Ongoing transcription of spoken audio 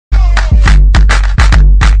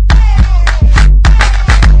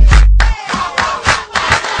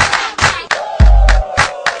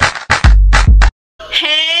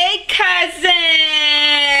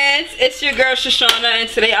girl Shoshana, and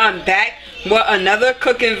today I'm back with another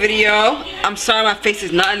cooking video. I'm sorry my face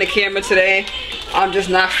is not in the camera today. I'm just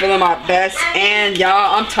not feeling my best, and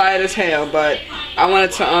y'all, I'm tired as hell, but I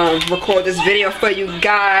wanted to record this video for you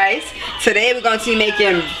guys. Today we're going to be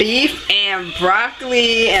making beef and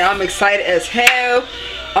broccoli, and I'm excited as hell.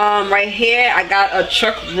 Right here I got a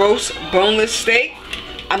chuck roast boneless steak.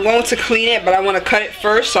 I'm going to clean it, but I want to cut it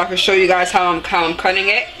first so I can show you guys how I'm cutting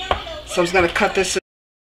it. So I'm just going to cut this.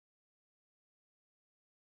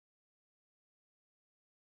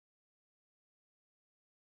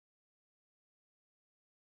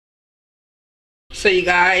 So you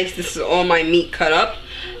guys, this is all my meat cut up.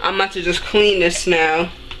 I'm about to just clean this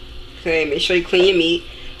now. Okay, make sure you clean your meat.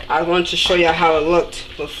 I wanted to show you how it looked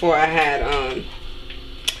before I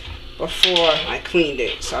cleaned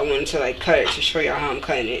it. So I wanted to like cut it to show you how I'm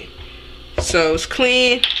cutting it. So it's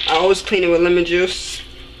clean. I always clean it with lemon juice.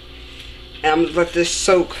 And I'm gonna let this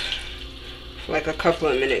soak for like a couple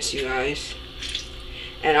of minutes, you guys.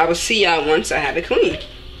 And I will see y'all once I have it clean.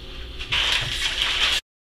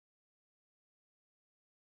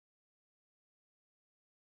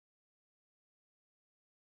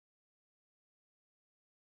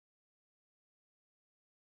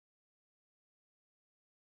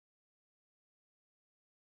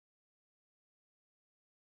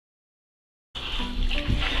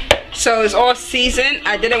 So it's all seasoned.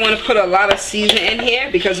 I didn't want to put a lot of seasoning in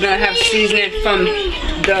here because we're gonna have seasoning from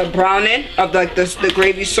the browning of the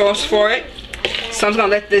gravy sauce for it. So I'm just gonna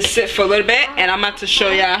let this sit for a little bit, and I'm about to show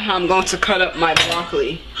y'all how I'm going to cut up my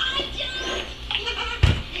broccoli.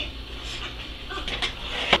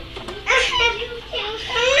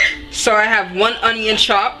 So I have one onion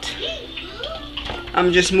chopped.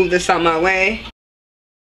 I'm just move this out of my way.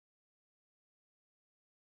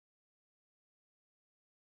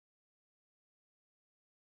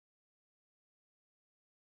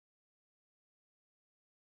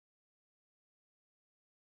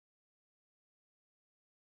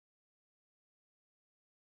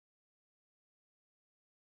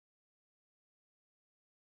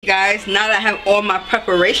 Guys, now that I have all my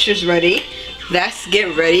preparations ready, let's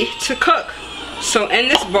get ready to cook. So in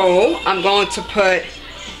this bowl, I'm going to put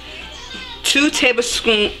 2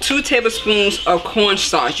 tablespoons of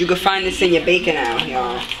cornstarch. You can find this in your bacon aisle,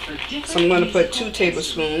 y'all. So I'm going to put 2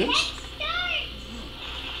 tablespoons.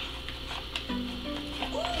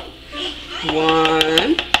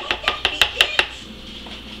 1,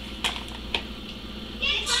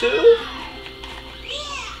 2.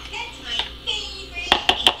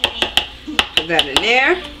 Put that in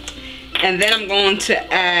there. And then I'm going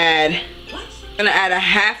to add a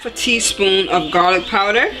 1/2 teaspoon of garlic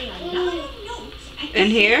powder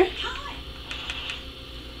in here.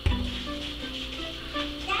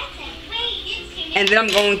 And then I'm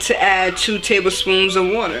going to add 2 tablespoons of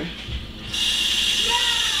water.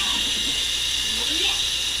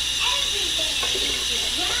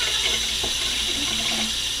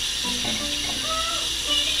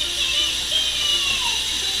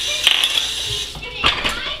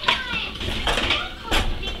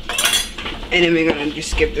 And then we're gonna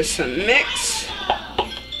just give this a mix,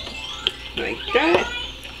 like that.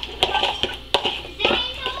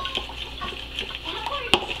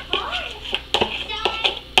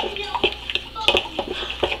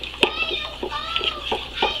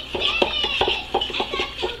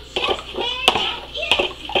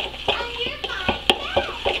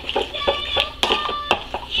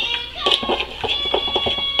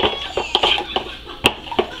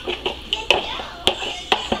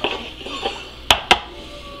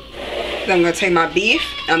 I'm gonna take my beef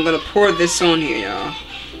and I'm gonna pour this on here, y'all.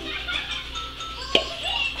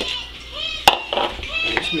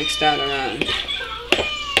 Just mix that around.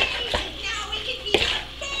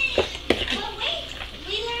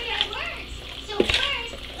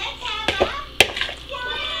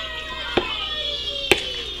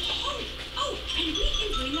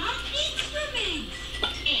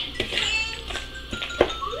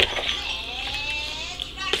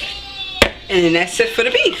 And then that's it for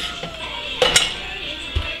the beef.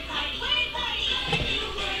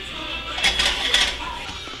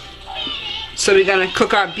 So we're gonna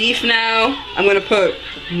cook our beef now. I'm gonna put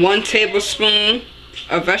 1 tablespoon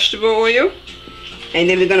of vegetable oil, and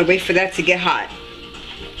then we're gonna wait for that to get hot.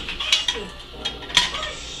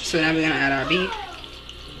 So now we're gonna add our beef.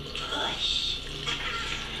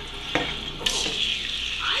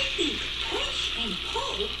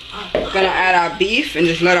 We're gonna add our beef and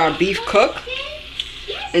just let our beef cook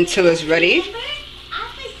until it's ready.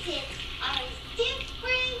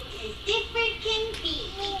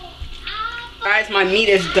 Guys, my meat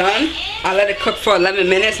is done. I let it cook for 11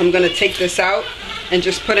 minutes. I'm gonna take this out and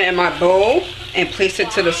just put it in my bowl and place it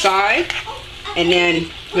to the side. And then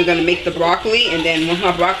we're gonna make the broccoli, and then once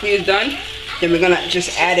my broccoli is done, then we're gonna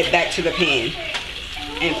just add it back to the pan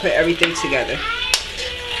and put everything together.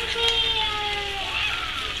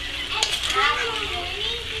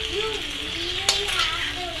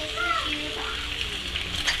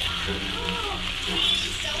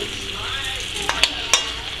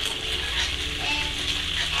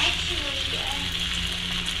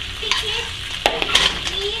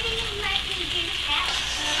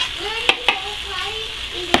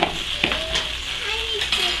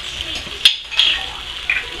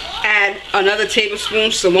 Add another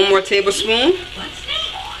tablespoon, so 1 more tablespoon.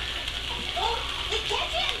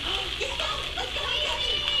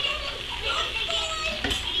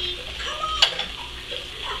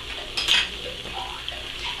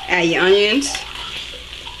 Add your onions.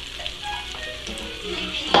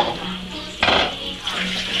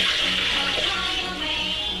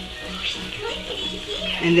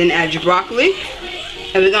 And then add your broccoli.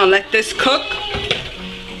 And we're gonna let this cook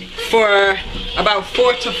for about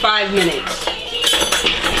 4 to 5 minutes.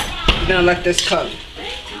 We're gonna let this cook.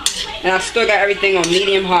 And I still got everything on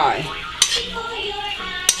medium high.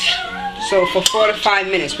 So for 4 to 5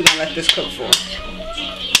 minutes, we're gonna let this cook for.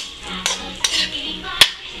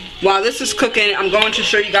 While this is cooking, I'm going to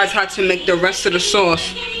show you guys how to make the rest of the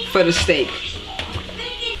sauce for the steak.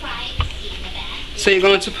 So you're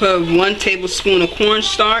going to put 1 tablespoon of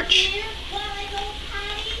cornstarch.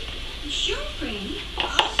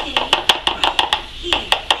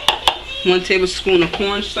 1 tablespoon of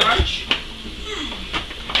cornstarch.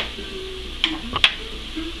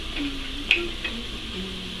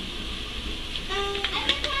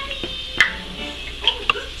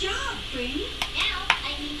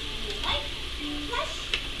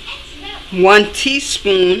 One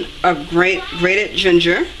teaspoon of grated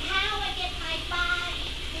ginger.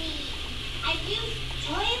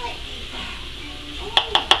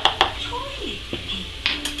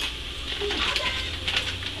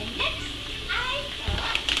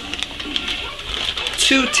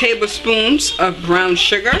 2 tablespoons of brown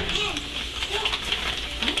sugar.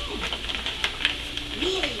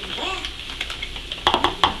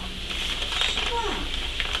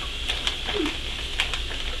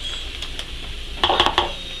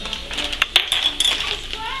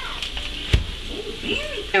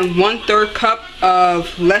 And 1/3 cup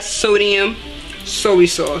of less sodium soy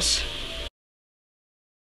sauce.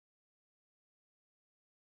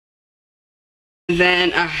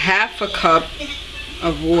 Then a 1/2 cup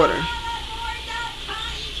of water.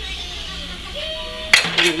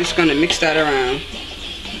 I'm just gonna mix that around.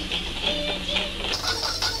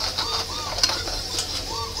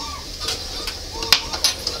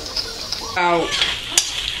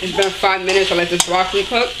 It's been 5 minutes. I let this broccoli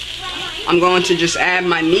cook. I'm going to just add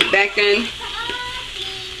my meat back in.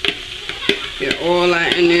 Get all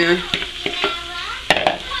that in there.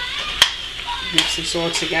 Mix this all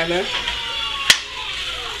together.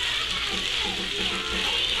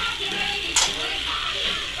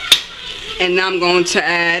 And now I'm going to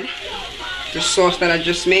add the sauce that I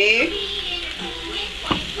just made.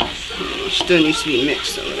 It still needs to be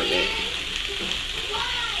mixed a little bit.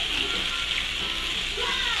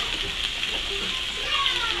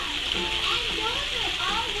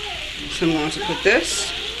 So I'm going to put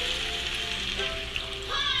this.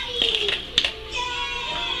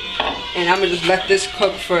 And I'm going to just let this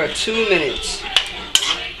cook for 2 minutes.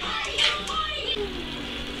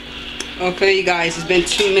 Okay, you guys, it's been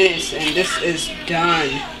 2 minutes and this is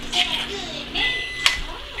done.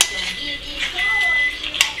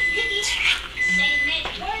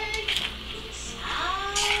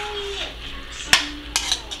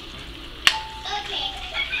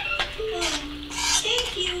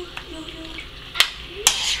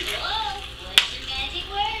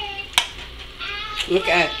 Look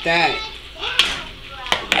at that.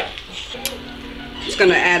 Just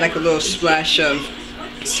gonna add like a little splash of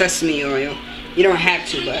sesame oil. You don't have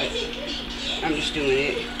to, but I'm just doing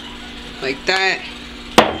it like that.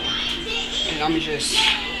 And I'm gonna just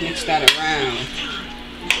mix that around.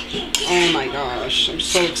 Oh my gosh, I'm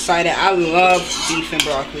so excited. I love beef and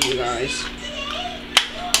broccoli, you guys.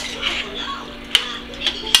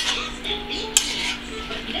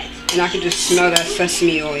 And I can just smell that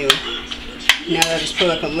sesame oil. Now I just put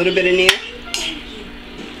like a little bit in there.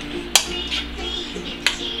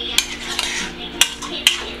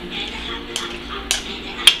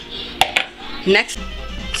 Next,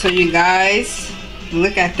 so you guys,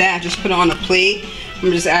 look at that. I just put it on a plate. I'm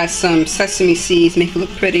gonna just add some sesame seeds, make it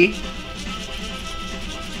look pretty.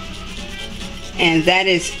 And that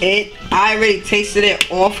is it. I already tasted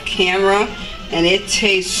it off camera and it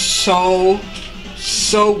tastes so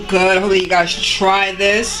good. I hope you guys try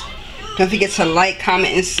this. Don't forget to like,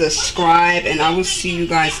 comment, and subscribe, and I will see you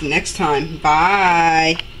guys next time.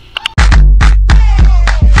 Bye.